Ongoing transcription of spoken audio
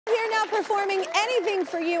now performing Anything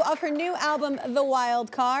for You off her new album, The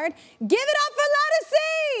Wild Card. Give it up for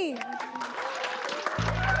Ledisi!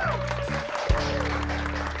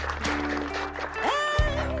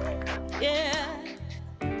 Yeah.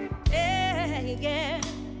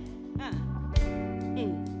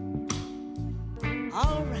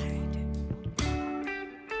 All right.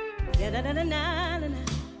 Yeah, da da da na na na.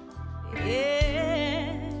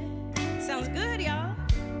 Yeah. Sounds good, y'all.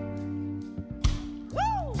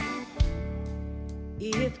 Woo!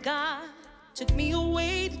 If God took me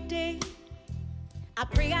away today, I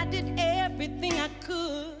pray I did everything I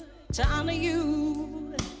could to honor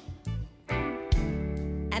you.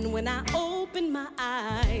 And when I open my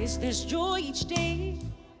eyes, there's joy each day.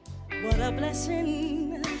 What a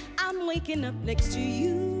blessing, I'm waking up next to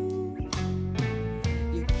you.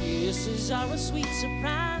 Your kisses are a sweet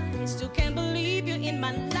surprise. Still can't believe you're in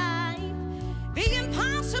my life. The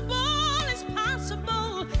impossible is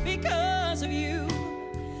possible because of you.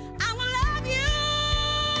 I will love you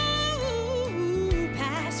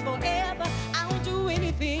past forever. I'll do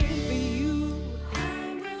anything for you.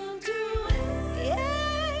 I will do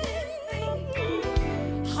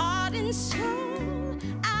anything, heart and soul.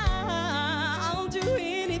 I'll do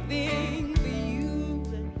anything for you.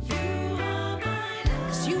 You are my love,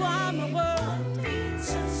 'cause you are my world.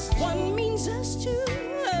 One means us two.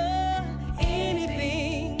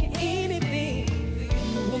 Anything for you.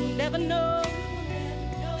 You will never know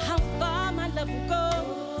how far my love will go.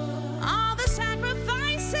 All the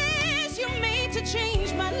sacrifices you made to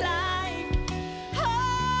change my life.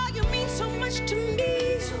 Oh, you mean so much to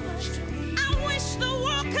me. I wish the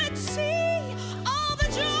world could see all the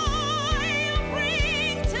joy you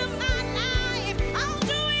bring to my life. I'll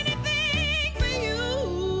do anything for you.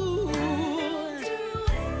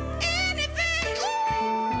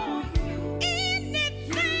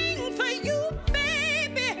 Anything for you,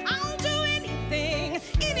 baby. I'll do anything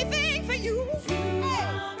for you.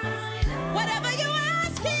 Whatever you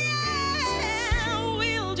ask, yeah,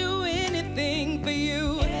 we'll do anything for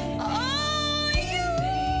you.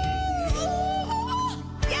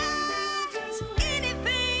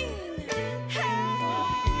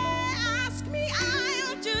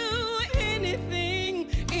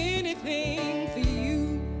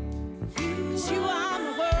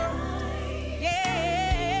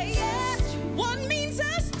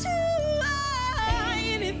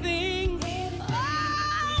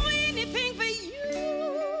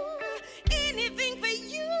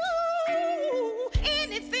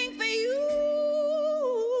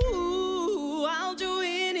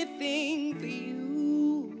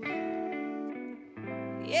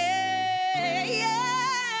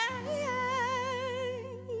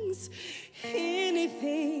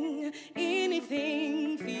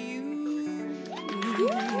 Anything for you.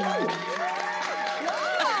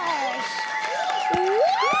 Gosh!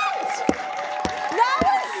 What? That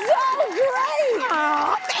was so great!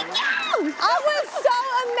 Oh, thank you! That was so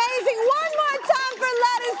amazing. One more time for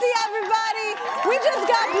Ledisi, everybody. We just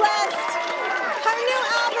got blessed. Her new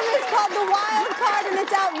album is called The Wild Card, and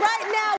it's out right now.